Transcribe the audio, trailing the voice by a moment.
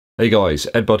Hey guys,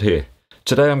 EDDBUD here.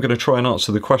 Today I'm going to try and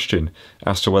answer the question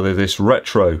as to whether this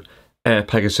retro Air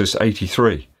Pegasus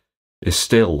 83 is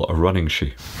still a running shoe.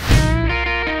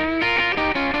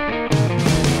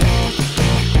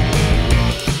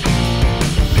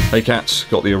 Hey cats,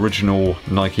 got the original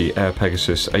Nike Air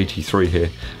Pegasus 83 here.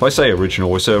 If I say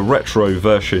original, it's a retro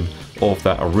version of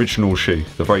that original shoe,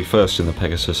 the very first in the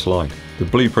Pegasus line. The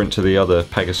blueprint to the other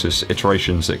Pegasus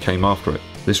iterations that came after it.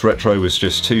 This retro was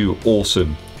just too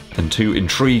awesome and too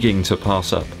intriguing to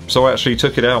pass up. So I actually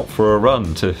took it out for a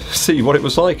run to see what it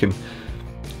was like, and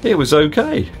it was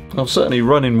okay. I've certainly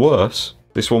run in worse.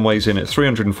 This one weighs in at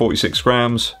 346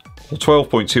 grams, or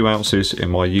 12.2 ounces in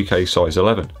my UK size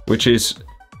 11, which is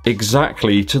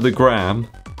exactly to the gram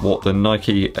what the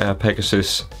Nike Air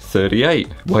Pegasus 38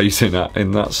 weighs in at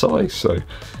in that size. So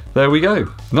there we go.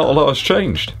 Not a lot has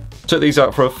changed. Took these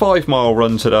out for a 5-mile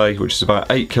run today, which is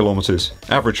about 8 kilometers.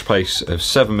 Average pace of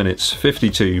 7 minutes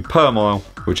 52 per mile,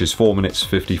 which is 4 minutes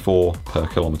 54 per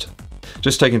kilometer.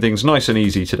 Just taking things nice and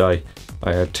easy today.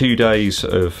 I had 2 days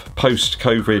of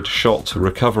post-COVID shot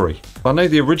recovery. I know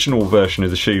the original version of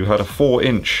the shoe had a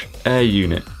 4-inch air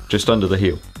unit just under the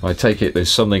heel. I take it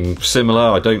there's something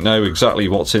similar. I don't know exactly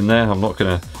what's in there. I'm not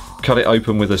going to cut it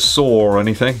open with a saw or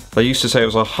anything. They used to say it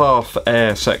was a half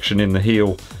air section in the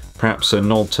heel, perhaps a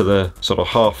nod to the sort of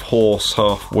half horse,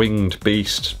 half winged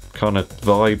beast kind of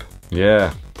vibe.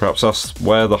 Yeah, perhaps that's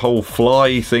where the whole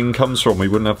fly thing comes from. We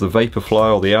wouldn't have the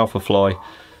Vaporfly or the Alpha Fly,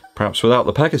 perhaps without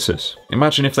the Pegasus.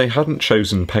 Imagine if they hadn't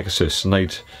chosen Pegasus and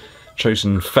they'd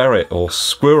chosen ferret or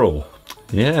squirrel.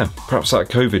 Yeah, perhaps that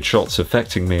COVID shot's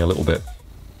affecting me a little bit.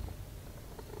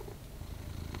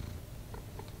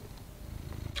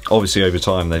 Obviously over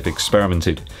time they've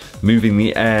experimented moving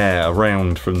the air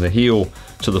around from the heel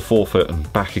to the forefoot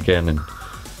and back again, and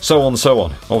so on.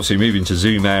 Obviously moving to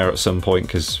Zoom Air at some point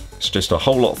because it's just a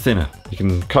whole lot thinner. You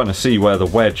can kind of see where the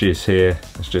wedge is here.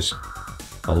 It's just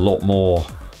a lot more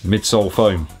midsole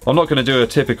foam. I'm not going to do a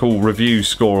typical review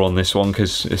score on this one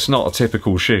because it's not a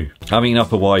typical shoe. I mean,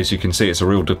 upper-wise you can see it's a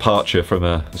real departure from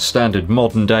a standard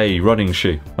modern day running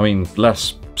shoe. I mean,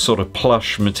 less sort of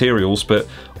plush materials, but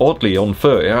oddly on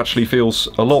foot it actually feels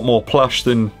a lot more plush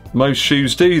than most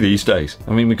shoes do these days.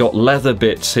 I mean, we got leather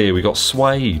bits here, we got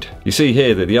suede. You see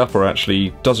here that the upper actually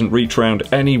doesn't reach around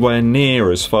anywhere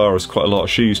near as far as quite a lot of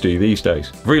shoes do these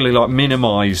days. Really like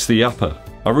minimise the upper.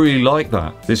 I really like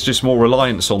that. There's just more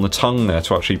reliance on the tongue there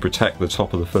to actually protect the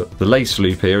top of the foot. The lace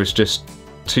loop here is just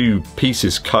 2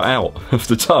 pieces cut out of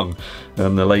the tongue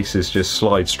and the laces just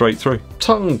slide straight through.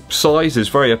 Tongue size is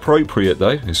very appropriate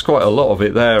though. There's quite a lot of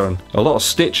it there and a lot of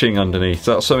stitching underneath.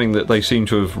 That's something that they seem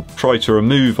to have tried to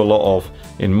remove a lot of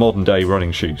in modern day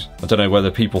running shoes. I don't know whether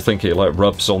people think it like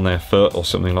rubs on their foot or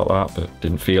something like that, but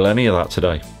didn't feel any of that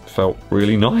today. Felt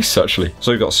really nice actually.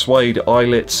 So we've got suede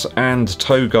eyelets and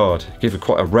toe guard. Give it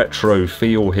quite a retro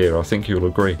feel here, I think you'll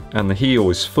agree. And the heel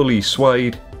is fully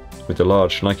suede with the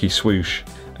large Nike swoosh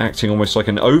acting almost like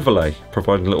an overlay,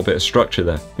 providing a little bit of structure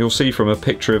there. You'll see from a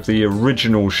picture of the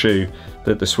original shoe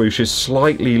that the swoosh is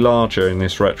slightly larger in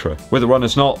this retro. With the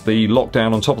runner's knot, the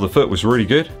lockdown on top of the foot was really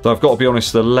good. Though I've got to be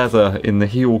honest, the leather in the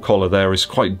heel collar there is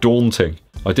quite daunting.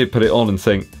 I did put it on and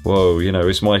think, whoa, you know,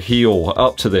 is my heel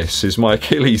up to this? Is my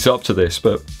Achilles up to this?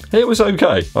 But it was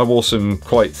okay. I wore some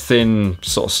quite thin,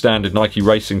 sort of standard Nike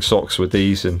racing socks with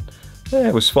these, and yeah,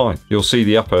 it was fine. You'll see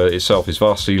the upper itself is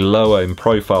vastly lower in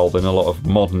profile than a lot of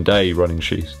modern day running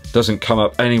shoes. Doesn't come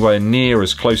up anywhere near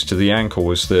as close to the ankle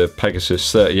as the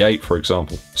Pegasus 38, for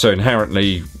example. So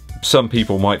inherently, some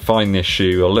people might find this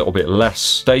shoe a little bit less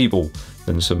stable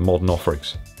than some modern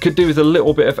offerings. Could do with a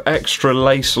little bit of extra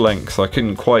lace length. I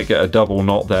couldn't quite get a double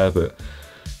knot there, but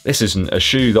this isn't a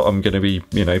shoe that I'm going to be,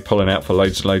 you know, pulling out for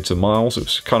loads and loads of miles. It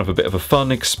was kind of a bit of a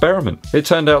fun experiment. It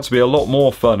turned out to be a lot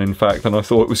more fun, in fact, than I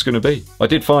thought it was going to be. I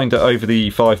did find that over the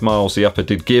 5 miles, the upper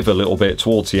did give a little bit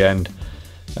towards the end,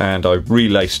 and I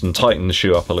relaced and tightened the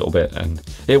shoe up a little bit, and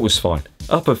it was fine.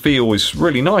 Upper feel is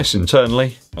really nice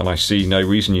internally, and I see no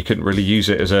reason you couldn't really use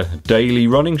it as a daily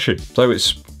running shoe. So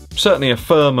it's certainly a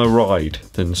firmer ride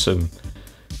than some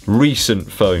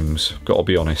recent foams, gotta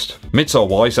be honest. Midsole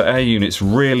wise, that air unit's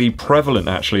really prevalent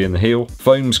actually in the heel.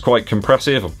 Foam's quite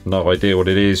compressive, I've no idea what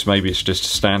it is, maybe it's just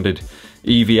standard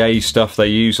EVA stuff they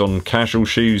use on casual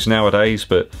shoes nowadays,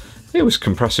 but it was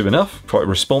compressive enough, quite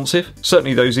responsive.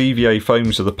 Certainly those EVA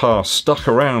foams of the past stuck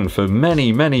around for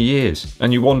many, many years.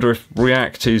 And you wonder if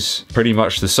React is pretty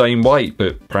much the same weight,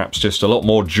 but perhaps just a lot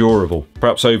more durable.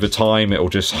 Perhaps over time it'll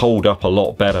just hold up a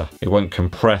lot better. It won't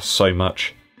compress so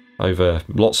much over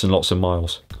lots and lots of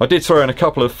miles. I did throw in a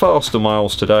couple of faster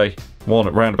miles today. One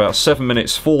at around about 7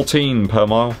 minutes 14 per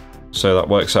mile. so that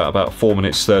works out about 4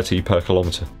 minutes 30 per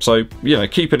kilometre. So, you know,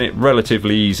 keeping it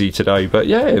relatively easy today, but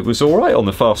yeah, it was alright on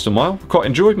the faster mile. Quite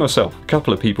enjoyed myself. A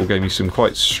couple of people gave me some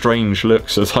quite strange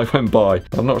looks as I went by.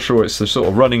 I'm not sure it's the sort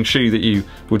of running shoe that you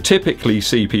would typically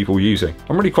see people using.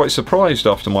 I'm really quite surprised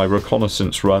after my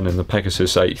reconnaissance run in the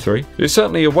Pegasus 83. It's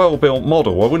certainly a well-built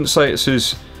model. I wouldn't say it's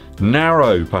as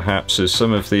narrow perhaps as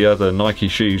some of the other Nike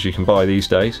shoes you can buy these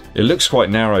days. It looks quite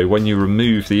narrow when you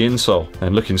remove the insole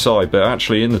and look inside, but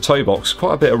actually in the toe box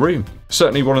quite a bit of room.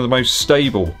 Certainly one of the most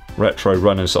stable retro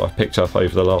runners that I've picked up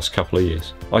over the last couple of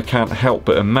years. I can't help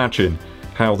but imagine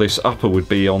how this upper would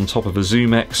be on top of a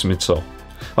Zoom X midsole.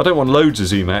 I don't want loads of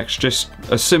Zoom X, just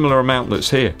a similar amount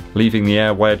that's here, leaving the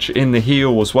air wedge in the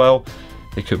heel as well.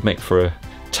 It could make for a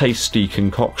tasty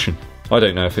concoction. I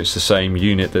don't know if it's the same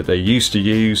unit that they used to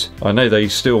use. I know they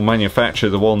still manufacture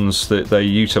the ones that they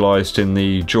utilised in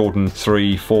the Jordan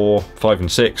 3, 4, 5 and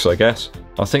 6, I guess.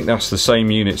 I think that's the same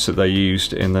units that they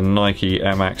used in the Nike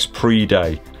Air Max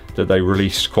pre-day that they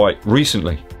released quite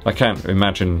recently. I can't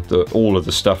imagine that all of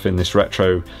the stuff in this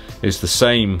retro is the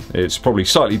same. It's probably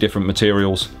slightly different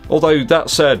materials. Although that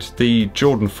said, the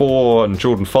Jordan 4 and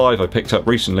Jordan 5 I picked up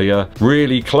recently are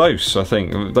really close, I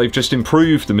think. They've just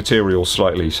improved the materials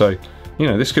slightly, so you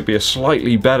know, this could be a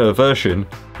slightly better version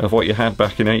of what you had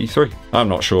back in 83. I'm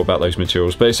not sure about those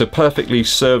materials, but it's a perfectly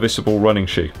serviceable running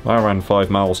shoe. I ran 5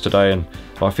 miles today and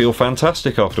I feel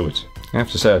fantastic afterwards. I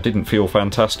have to say I didn't feel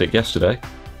fantastic yesterday.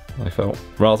 I felt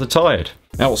rather tired.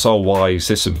 Outsole wise,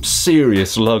 there's some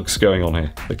serious lugs going on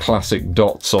here. The classic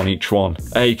dots on each one,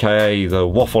 aka the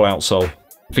waffle outsole,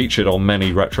 featured on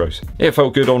many retros. It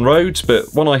felt good on roads, but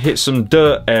when I hit some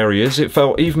dirt areas it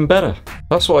felt even better.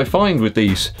 That's what I find with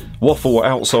these waffle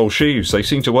outsole shoes. They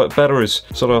seem to work better as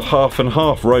sort of half and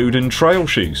half road and trail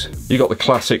shoes. You got the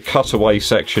classic cutaway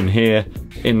section here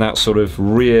in that sort of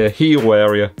rear heel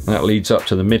area that leads up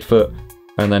to the midfoot,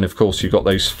 and then of course you've got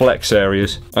those flex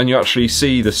areas, and you actually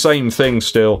see the same thing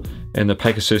still in the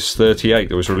Pegasus 38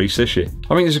 that was released this year.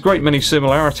 I mean, there's a great many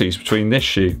similarities between this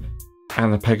shoe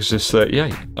and the Pegasus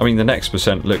 38. I mean, the next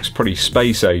percent looks pretty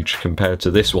space age compared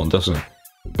to this one, doesn't it?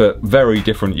 But very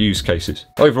different use cases.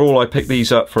 Overall, I picked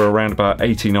these up for around about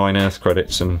 89 Earth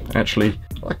credits, and actually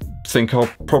I think I'll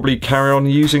probably carry on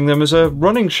using them as a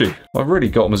running shoe. I've really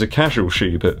got them as a casual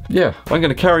shoe, but yeah, I'm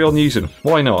going to carry on using them.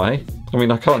 Why not, eh? I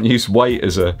mean, I can't use weight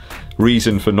as a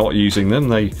reason for not using them.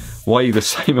 They weigh the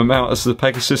same amount as the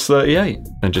Pegasus 38.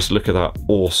 And just look at that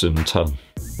awesome tongue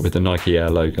with the Nike Air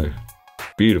logo.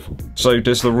 Beautiful. So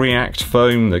does the React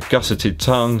foam, the gusseted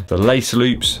tongue, the lace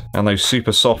loops, and those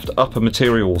super soft upper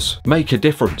materials make a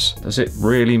difference? Does it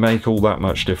really make all that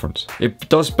much difference? It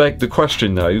does beg the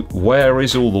question though, where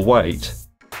is all the weight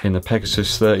in the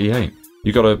Pegasus 38?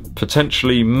 You've got a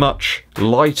potentially much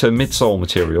lighter midsole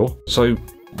material, so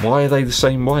why are they the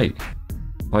same weight?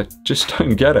 I just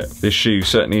don't get it. This shoe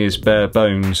certainly is bare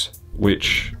bones,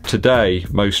 which today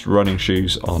most running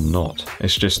shoes are not.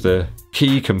 It's just the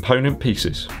key component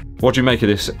pieces. What do you make of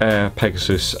this Air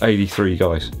Pegasus 83,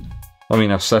 guys? I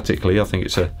mean, aesthetically, I think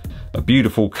it's a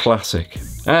beautiful classic,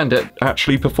 and it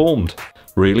actually performed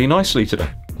really nicely today.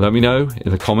 Let me know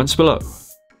in the comments below.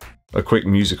 A quick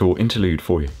musical interlude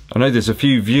for you. I know there's a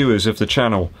few viewers of the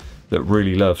channel that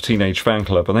really love Teenage Fan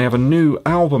Club, and they have a new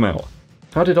album out.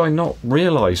 How did I not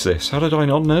realise this? How did I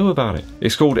not know about it?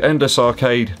 It's called Endless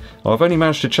Arcade. I've only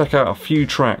managed to check out a few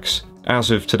tracks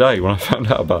as of today when I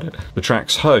found out about it. The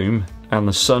tracks Home and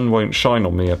The Sun Won't Shine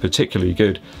On Me are particularly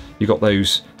good. You got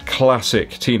those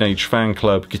classic Teenage Fan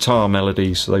Club guitar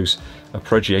melodies, those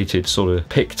arpeggiated sort of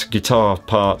picked guitar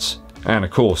parts, and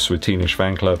of course with Teenage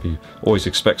Fan Club you always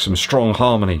expect some strong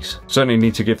harmonies. Certainly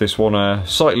need to give this one a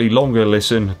slightly longer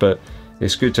listen, but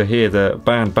it's good to hear the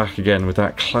band back again with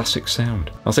that classic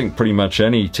sound. I think pretty much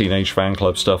any Teenage Fan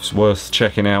Club stuff's worth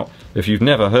checking out. If you've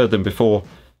never heard them before,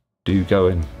 do go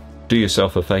and do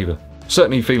yourself a favour.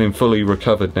 Certainly feeling fully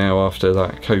recovered now after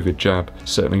that COVID jab.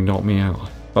 Certainly knocked me out.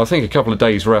 I think a couple of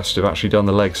days rest have actually done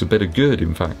the legs a bit of good,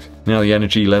 in fact. Now the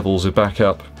energy levels are back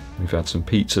up. We've had some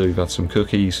pizza, we've had some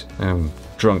cookies, and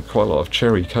drunk quite a lot of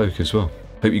cherry coke as well.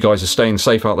 Hope you guys are staying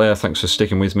safe out there. Thanks for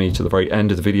sticking with me to the very end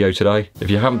of the video today.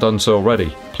 If you haven't done so already,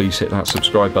 please hit that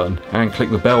subscribe button and click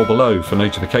the bell below for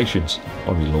notifications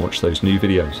when we launch those new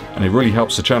videos. And it really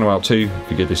helps the channel out too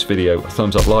if you give this video a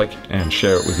thumbs up like and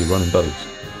share it with your running buddies.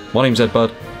 My name's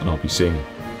EDDBUD, and I'll be seeing you